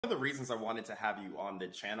One of the reasons I wanted to have you on the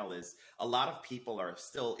channel is a lot of people are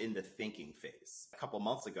still in the thinking phase. A couple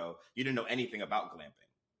months ago, you didn't know anything about glamping.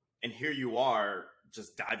 And here you are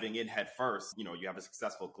just diving in head first. You know, you have a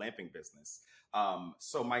successful glamping business.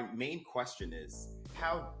 So my main question is,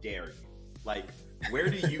 how dare you? Like, where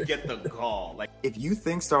do you get the gall? Like, if you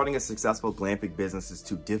think starting a successful glamping business is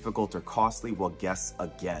too difficult or costly, well, guess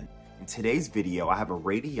again. In today's video, I have a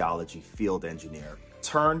radiology field engineer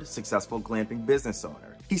turned successful glamping business owner.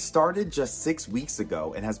 He started just 6 weeks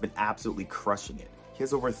ago and has been absolutely crushing it. He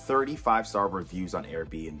has over 30 5-star reviews on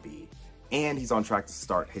Airbnb, and he's on track to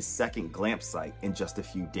start his second glamp site in just a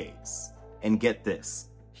few days. And get this,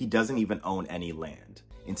 he doesn't even own any land.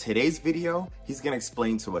 In today's video, he's gonna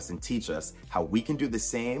explain to us and teach us how we can do the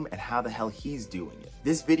same and how the hell he's doing it.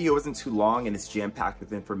 This video isn't too long and it's jam-packed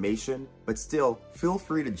with information, but still, feel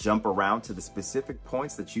free to jump around to the specific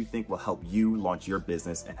points that you think will help you launch your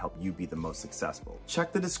business and help you be the most successful.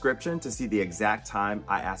 Check the description to see the exact time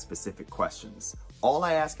I ask specific questions. All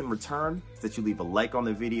I ask in return is that you leave a like on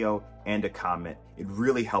the video and a comment. It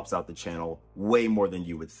really helps out the channel way more than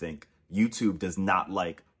you would think. YouTube does not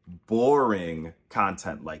like boring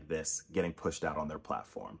content like this getting pushed out on their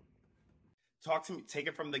platform. Talk to me, take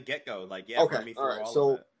it from the get-go. Like, yeah, okay, run me through all right. all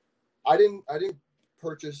So of it. I didn't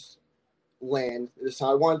purchase land this time.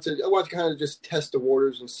 I wanted to kind of just test the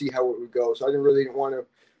waters and see how it would go. So I didn't want to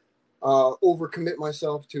overcommit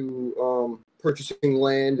myself to purchasing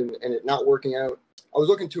land and it not working out. I was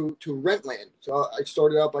looking to rent land. So I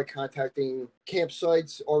started out by contacting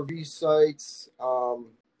campsites, RV sites,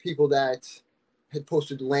 people that had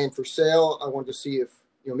posted land for sale. I wanted to see if,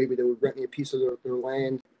 maybe they would rent me a piece of their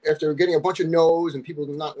land. After getting a bunch of no's and people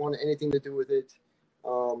not wanting anything to do with it,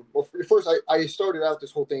 well, first I started out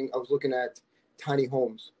this whole thing. I was looking at tiny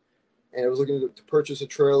homes, and I was looking to purchase a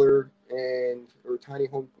trailer or a tiny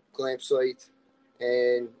home glamp site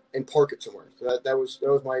and park it somewhere. So that was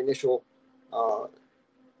my initial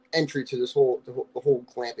entry to this whole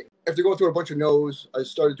glamping. After going through a bunch of no's, I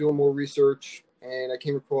started doing more research, and I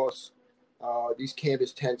came across these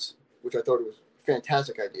canvas tents, which I thought it was a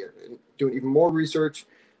fantastic idea. And doing even more research,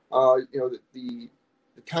 the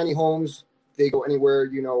tiny homes, they go anywhere,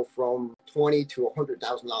 from $20,000 to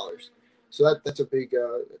 $100,000. So that's a big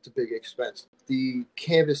expense. The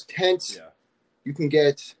canvas tents, yeah, you can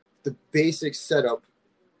get the basic setup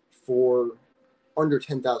for under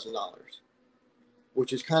 $10,000,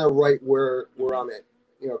 which is kind of right where I'm at,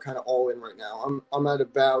 kind of all in right now. I'm at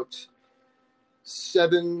about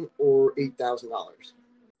 $7,000 or $8,000.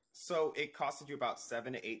 So it costed you about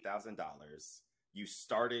 $7,000 to $8,000. You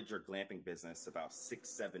started your glamping business about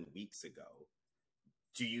 6-7 weeks ago.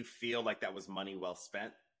 Do you feel like that was money well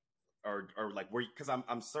spent, or like because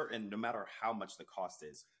I'm certain no matter how much the cost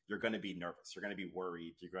is, you're going to be nervous, you're going to be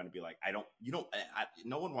worried, you're going to be like,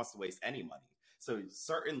 no one wants to waste any money. So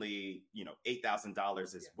certainly,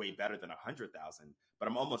 $8,000 is way better than $100,000. But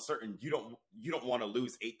I'm almost certain you don't want to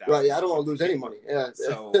lose $8,000. Right. Yeah, I don't want to lose any money. Yeah.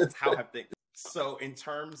 So how have things? So in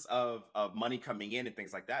terms of money coming in and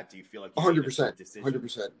things like that, do you feel like you 100%,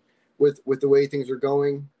 100% with the way things are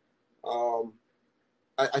going?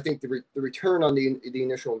 I think the return on the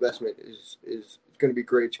initial investment is going to be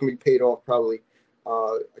great. It's going to be paid off probably.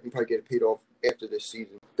 I can probably get it paid off after this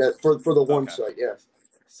season. That for the one site, yeah.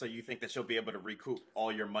 So you think that you'll be able to recoup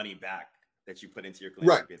all your money back that you put into your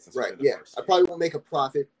glamping business? Right, yeah. I probably won't make a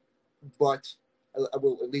profit, but I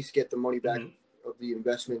will at least get the money back of the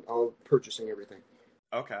investment of purchasing everything.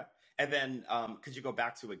 Okay. And then could you go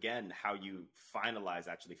back to, again, how you finalize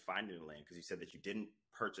actually finding the land? Because you said that you didn't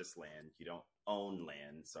purchase land, you don't own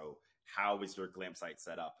land. So how is your glamp site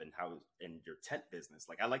set up, and how in your tent business?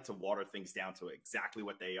 Like, I like to water things down to exactly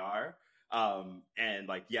what they are. And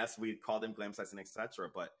like, yes, we call them glamp sites and etc.,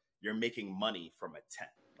 but you're making money from a tent.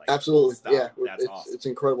 Like, absolutely. Yeah. That's awesome. It's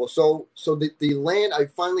incredible. So the land, I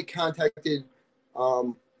finally contacted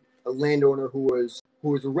a landowner who was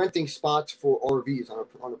renting spots for RVs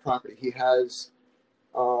on the property. He has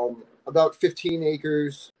about 15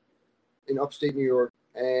 acres in upstate New York,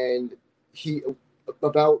 and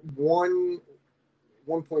about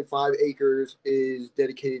 1.5 acres is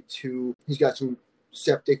dedicated to. He's got some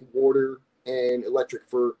septic, water, and electric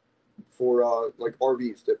for like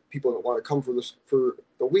RVs that people that want to come for the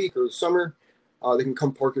week or the summer. They can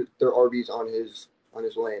come park their RVs on his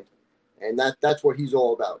land, and that's what he's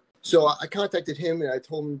all about. So I contacted him and I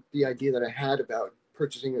told him the idea that I had about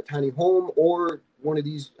purchasing a tiny home or one of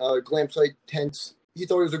these glamp site tents. He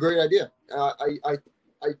thought it was a great idea. I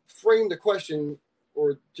framed the question,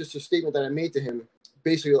 or just a statement that I made to him.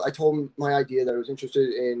 Basically, I told him my idea that I was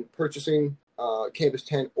interested in purchasing a canvas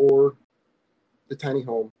tent or the tiny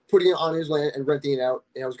home, putting it on his land and renting it out,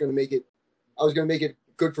 and I was going to make it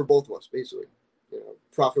good for both of us, basically,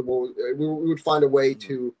 profitable. We would find a way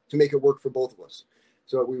to make it work for both of us,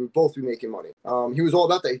 so we would both be making money. He was all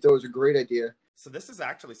about that. He thought it was a great idea. So this is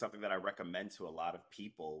actually something that I recommend to a lot of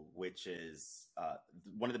people, which is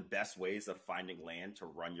one of the best ways of finding land to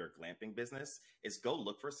run your glamping business is go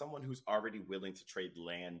look for someone who's already willing to trade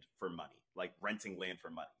land for money, like renting land for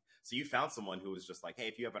money. So you found someone who was just like, hey,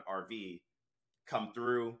 if you have an RV, come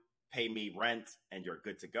through, pay me rent, and you're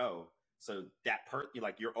good to go. So that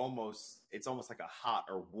it's almost like a hot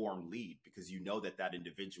or warm lead because you know that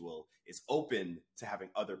individual is open to having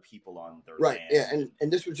other people on their land. Yeah,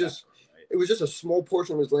 and this was just it was just a small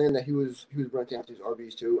portion of his land that he was renting out these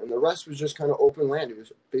RVs to, and the rest was just kind of open land. It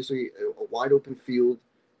was basically a wide open field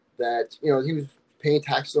that he was paying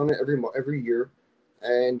taxes on it every year,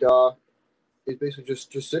 and it's basically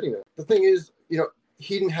just sitting there. The thing is,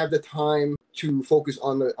 he didn't have the time to focus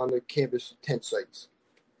on the campus tent sites.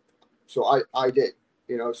 So I did,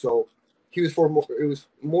 so he was it was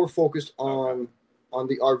more focused on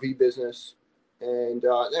the RV business, and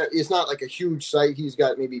it's not like a huge site. He's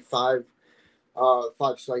got maybe five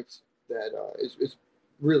sites that is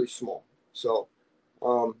really small. So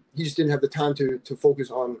he just didn't have the time to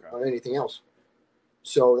focus on anything else.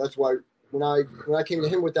 So that's why when I came to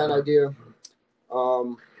him with that idea,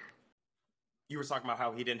 you were talking about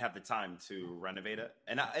how he didn't have the time to renovate it.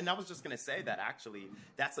 And I was just going to say that actually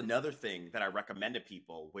that's another thing that I recommend to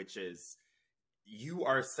people, which is you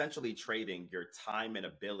are essentially trading your time and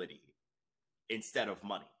ability instead of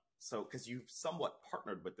money. So, because you've somewhat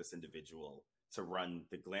partnered with this individual to run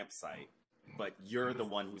the Glamp site, but you're the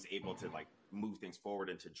one who's able to like move things forward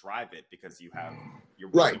and to drive it because you're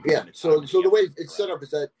right. Yeah. So the way it's set up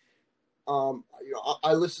is that,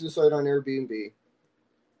 I listed the site on Airbnb.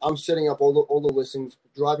 I'm setting up all the listings,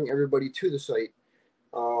 driving everybody to the site.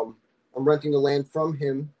 I'm renting the land from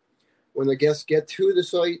him. When the guests get to the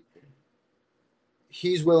site,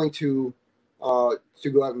 he's willing to go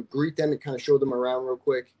out and greet them and kind of show them around real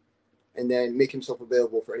quick, and then make himself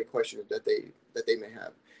available for any questions that they may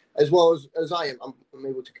have, as well as I am. I'm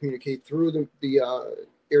able to communicate through the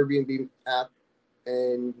Airbnb app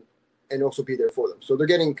and also be there for them. So they're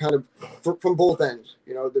getting kind of from both ends.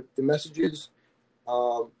 The messages.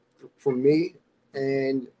 From me,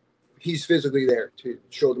 and he's physically there to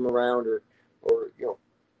show them around or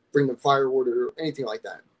bring them firewood or anything like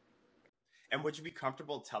that. And would you be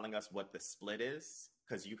comfortable telling us what the split is?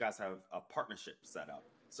 Because you guys have a partnership set up.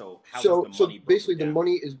 So how is the money broken basically down? The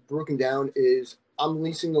money is broken down is I'm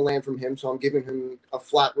leasing the land from him, so I'm giving him a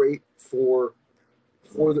flat rate for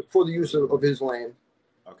the use of his land.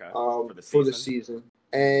 Okay. For the season.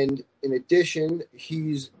 And in addition,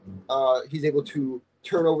 he's able to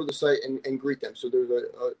turn over the site and greet them. So there's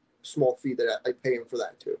a small fee that I pay him for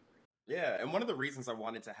that too. Yeah, and one of the reasons I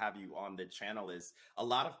wanted to have you on the channel is a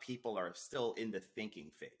lot of people are still in the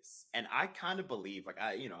thinking phase. And I kind of believe, like,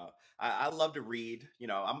 I love to read,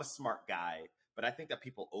 I'm a smart guy, but I think that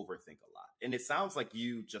people overthink a lot. And it sounds like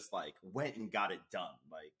you just like went and got it done.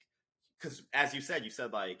 Like, because as you said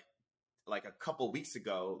like a couple weeks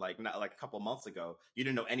ago, not like a couple months ago, you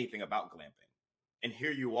didn't know anything about glamping. And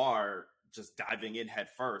here you are just diving in head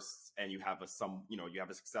first, and you have a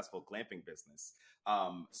successful glamping business.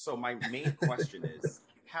 So my main question is,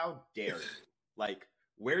 how dare you? Like,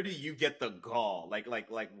 where do you get the gall? Like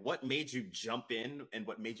what made you jump in, and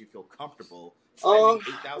what made you feel comfortable spending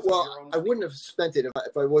 $8,000 well, of your own money? I wouldn't have spent it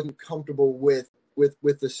if I wasn't comfortable with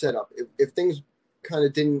the setup. If things kind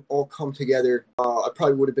of didn't all come together, I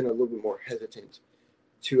probably would have been a little bit more hesitant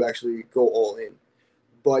to actually go all in.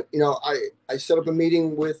 But I set up a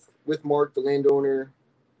meeting with Mark, the landowner.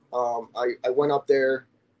 I went up there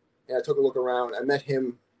and I took a look around. I met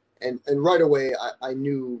him, and right away I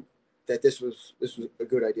knew that this was a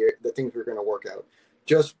good idea. That things were going to work out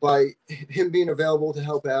just by him being available to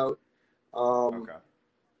help out.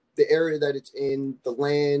 The area that it's in, the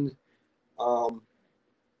land,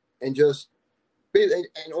 and just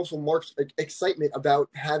and also Mark's excitement about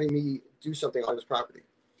having me do something on his property.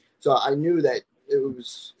 So I knew that it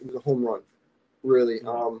was a home run, really.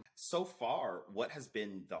 So far, what has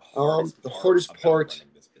been the hardest part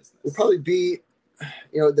running this business? Would probably be,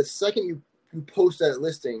 the second you post that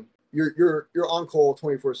listing, you're on call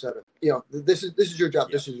 24/7. This is your job.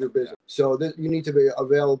 Yeah. This is your business. Yeah. So you need to be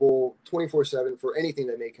available 24/7 for anything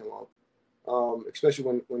that may come up,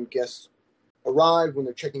 especially when guests arrive, when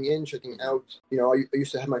they're checking in, checking out. I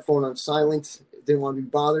used to have my phone on silent, didn't want to be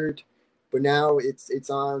bothered, but now it's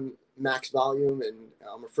on max volume, and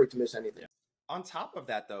I'm afraid to miss anything. On top of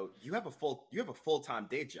that, though, you have a full-time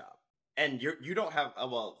day job. And you don't have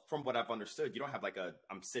well, from what I've understood, you don't have like a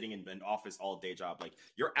I'm sitting in an office all day job. Like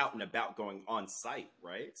you're out and about going on site,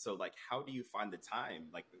 right? So like, how do you find the time?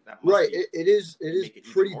 Like that must Right. be It is make it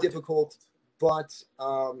even pretty more difficult, difficult.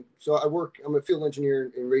 but so I'm a field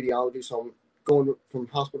engineer in radiology, so I'm going from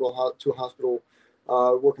to hospital,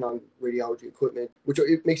 working on radiology equipment, which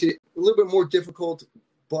it makes it a little bit more difficult.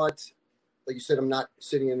 But like you said, I'm not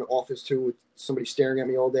sitting in an office too with somebody staring at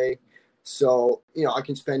me all day. So, I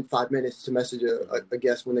can spend 5 minutes to message a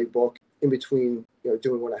guest when they book in between,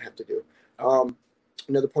 doing what I have to do. Okay.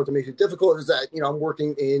 Another part that makes it difficult is that, I'm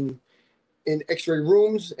working in x-ray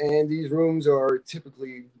rooms, and these rooms are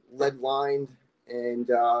typically lead lined, and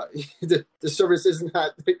the service is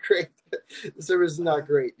not great. The service is not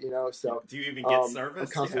great, so Do you even get I'm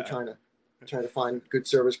service? constantly Yeah. trying to find good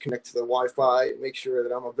service, connect to the Wi-Fi, make sure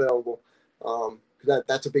that I'm available.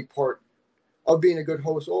 That's a big part of being a good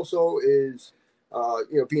host also is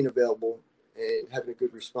being available and having a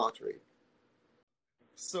good response rate.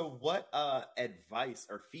 So what advice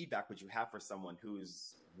or feedback would you have for someone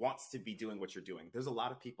who's wants to be doing what you're doing? There's a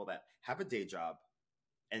lot of people that have a day job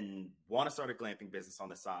and want to start a glamping business on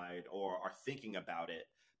the side or are thinking about it,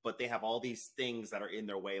 but they have all these things that are in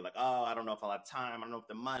their way, like, oh, I don't know if I'll have time, I don't know if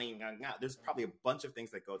the money, there's probably a bunch of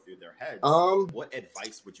things that go through their heads. What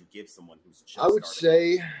advice would you give someone who's I just would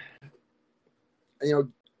starting off? say,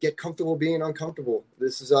 get comfortable being uncomfortable.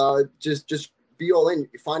 This is just be all in.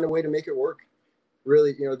 You find a way to make it work.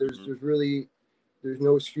 Really, Hmm. there's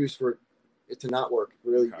no excuse for it to not work.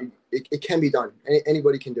 Really, Okay. it can be done.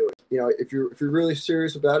 Anybody can do it. If you're really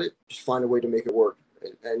serious about it, just find a way to make it work.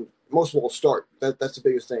 And most of all, start. That's the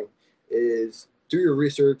biggest thing. Is do your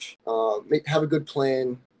research. Have a good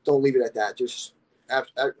plan. Don't leave it at that. Just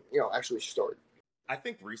actually start. I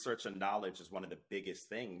think research and knowledge is one of the biggest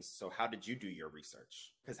things. So how did you do your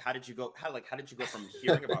research? Because how did you go from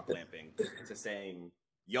hearing about glamping to saying,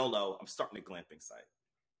 YOLO, I'm starting a glamping site?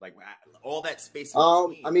 Like all that space in I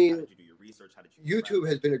between, like how mean, did you do your research? How did you prep? YouTube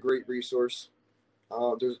has been a great resource.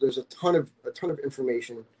 There's a ton of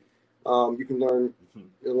information. You can Mhm.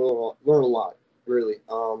 learn a lot, really.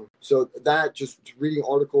 So that just reading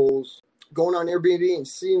articles, going on Airbnb and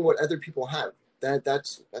seeing what other people have.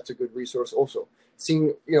 That's a good resource also.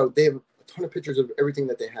 Seeing they have a ton of pictures of everything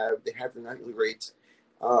that they have. They have the nightly rates,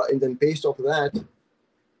 and then based off of that,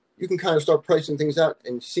 you can kind of start pricing things out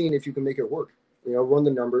and seeing if you can make it work. Run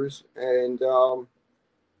the numbers, and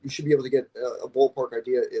you should be able to get a ballpark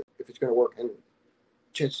idea if it's going to work, and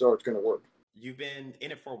chances are it's going to work. You've been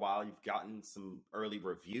in it for a while. You've gotten some early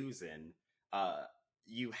reviews in. Uh,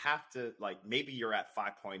 you have to like maybe you're at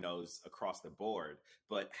 5.0s across the board,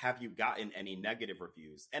 but have you gotten any negative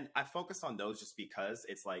reviews? And I focus on those just because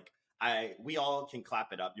it's like I we all can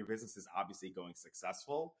clap it up. Your business is obviously going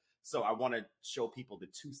successful, so I want to show people the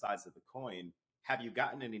two sides of the coin. Have you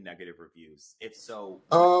gotten any negative reviews? If so,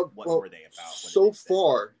 what Well, were they about? What did they so say?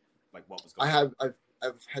 far, Like what was I going have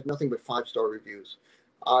I've had nothing but 5-star reviews.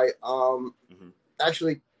 I on? Hmm.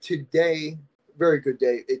 actually today, very good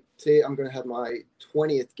day. Today I'm going to have my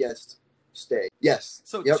 20th guest stay. Yes,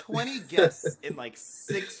 So yep, 20 guests in like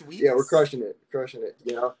six yeah, we're weeks? crushing it.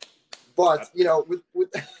 But That, with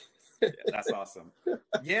yeah, that's awesome.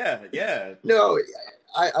 Yeah, yeah. no,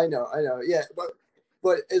 I know, yeah,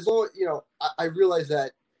 but as long I realize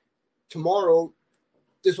that tomorrow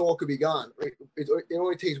this all could be gone. Right? It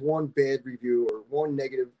only takes one bad review or one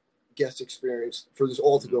negative guest experience for this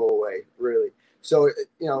all to Hmm. go away, really. So,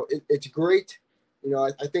 it's great.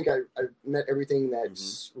 I think I met everything Hmm.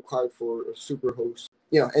 that's required for a super host.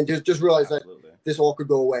 And just realize that Absolutely. this all could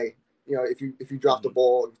go away. If you drop the Hmm.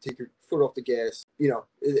 ball, if you take your foot off the gas,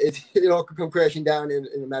 it all could come crashing down in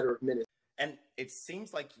a matter of minutes. And it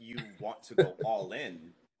seems like you want to go all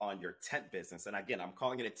in on your tent business. And again, I'm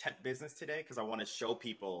calling it a tent business today because I want to show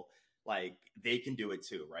people like they can do it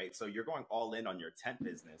too, right? So you're going all in on your tent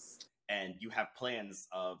business and you have plans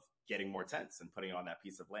of getting more tents and putting on that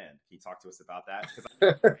piece of land. Can you talk to us about that?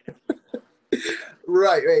 Because right now.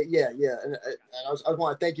 Right, yeah, yeah. And I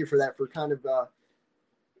want to thank you for that, for kind of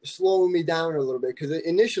slowing me down a little bit, because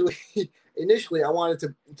initially I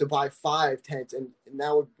wanted to buy 5 tents, and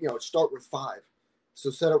now start with 5, so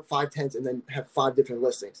set up 5 tents and then have 5 different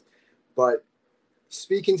listings. But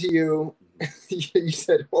speaking to you, Mhm. you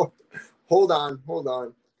said, hold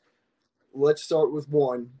on, let's start with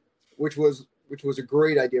one, which was a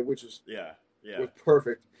great idea, which Yeah, yeah. was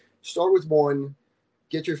perfect. Start with one,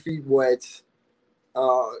 get your feet wet,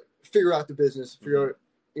 uh, figure out the business, figure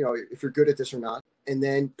Hmm. out if you're good at this or not, and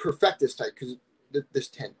then perfect this type, this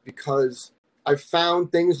tent, because I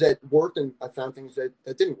found things that worked and I found things that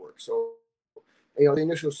didn't work. So the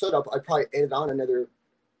initial setup, I probably added on another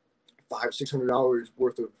 $500-600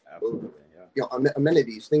 worth of Absolutely, yeah. you know,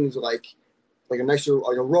 amenities, things like a nicer,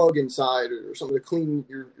 like a rug inside or something to clean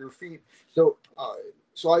your feet. So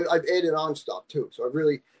I've added on stuff too. So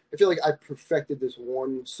I feel like I perfected this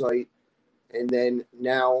one site, and then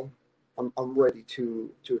now I'm ready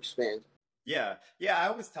to expand. Yeah. Yeah. I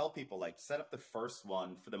always tell people like set up the first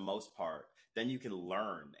one for the most part. Then you can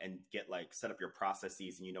learn and get like set up your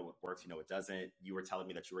processes and you know what works, you know what doesn't. You were telling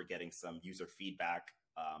me that you were getting some user feedback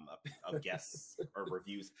of guests or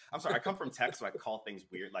reviews. I'm sorry, I come from tech, so I call things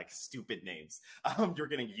weird, like stupid names. You're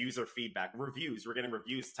getting user feedback, reviews. You're getting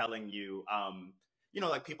reviews telling you, you know,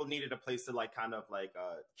 like people needed a place to like kind of like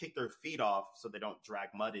kick their feet off so they don't drag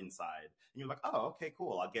mud inside. And you're like, oh, okay,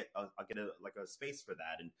 cool. I'll get like a space for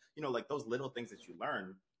that. And you know, like those little things that you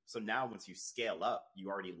learn. So now once you scale up, you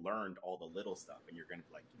already learned all the little stuff, and you're going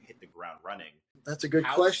to like hit the ground running. That's a good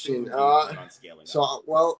How question. soon do you plan on scaling up?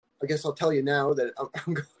 Well, I guess I'll tell you now that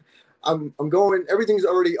I'm going. Everything's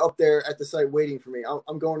already up there at the site waiting for me.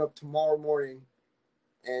 I'm going up tomorrow morning,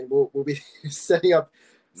 and we'll be setting up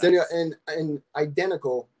an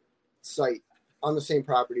identical site on the same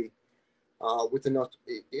property, with enough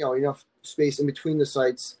space in between the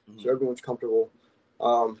sites, so everyone's comfortable.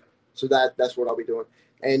 So that's what I'll be doing.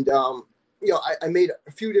 And you know, I made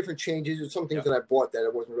a few different changes. There's some things that I bought that I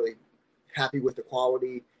wasn't really happy with the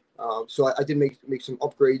quality. So I did make some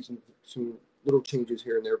upgrades and some little changes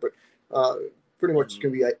here and there, but pretty much it's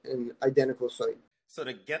going to be an identical site. So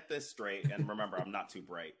to get this straight, and remember, I'm not too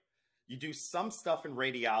bright. You do some stuff in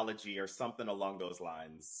radiology or something along those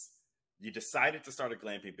lines. You decided to start a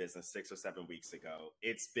glamping business 6 or 7 weeks ago.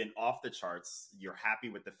 It's been off the charts. You're happy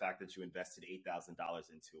with the fact that you invested $8,000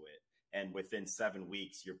 into it. And within 7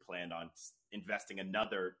 weeks, you're planned on investing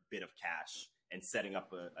another bit of cash and setting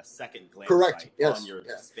up a second glam site on your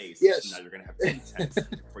space. Yes. So now you're going to have 2 tents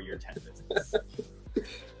for your tent business.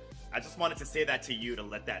 I just wanted to say that to you to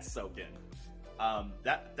let that soak in.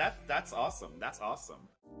 That's awesome. That's awesome.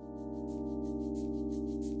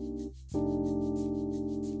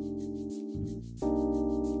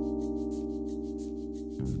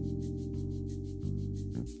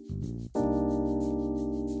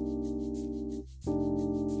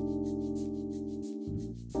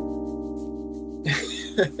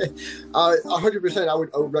 100%. I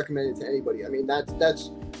would recommend it to anybody. I mean,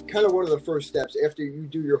 that's kind of one of the first steps after you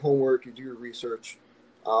do your homework, you do your research.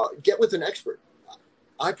 Get with an expert.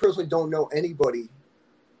 I personally don't know anybody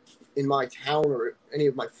in my town or any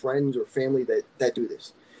of my friends or family that do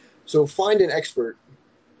this. So find an expert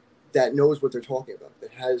that knows what they're talking about,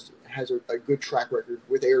 that has a good track record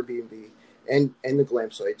with Airbnb and the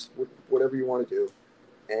glam sites, whatever you want to do,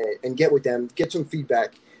 and get with them, get some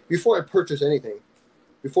feedback. Before I purchase anything,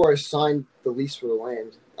 before I signed the lease for the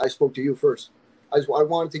land, I spoke to you first. I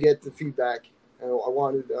wanted to get the feedback. I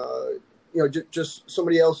wanted, just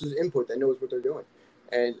somebody else's input that knows what they're doing.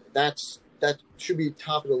 And that should be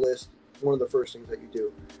top of the list. One of the first things that you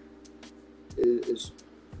do is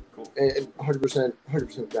cool. And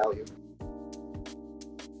 100% value.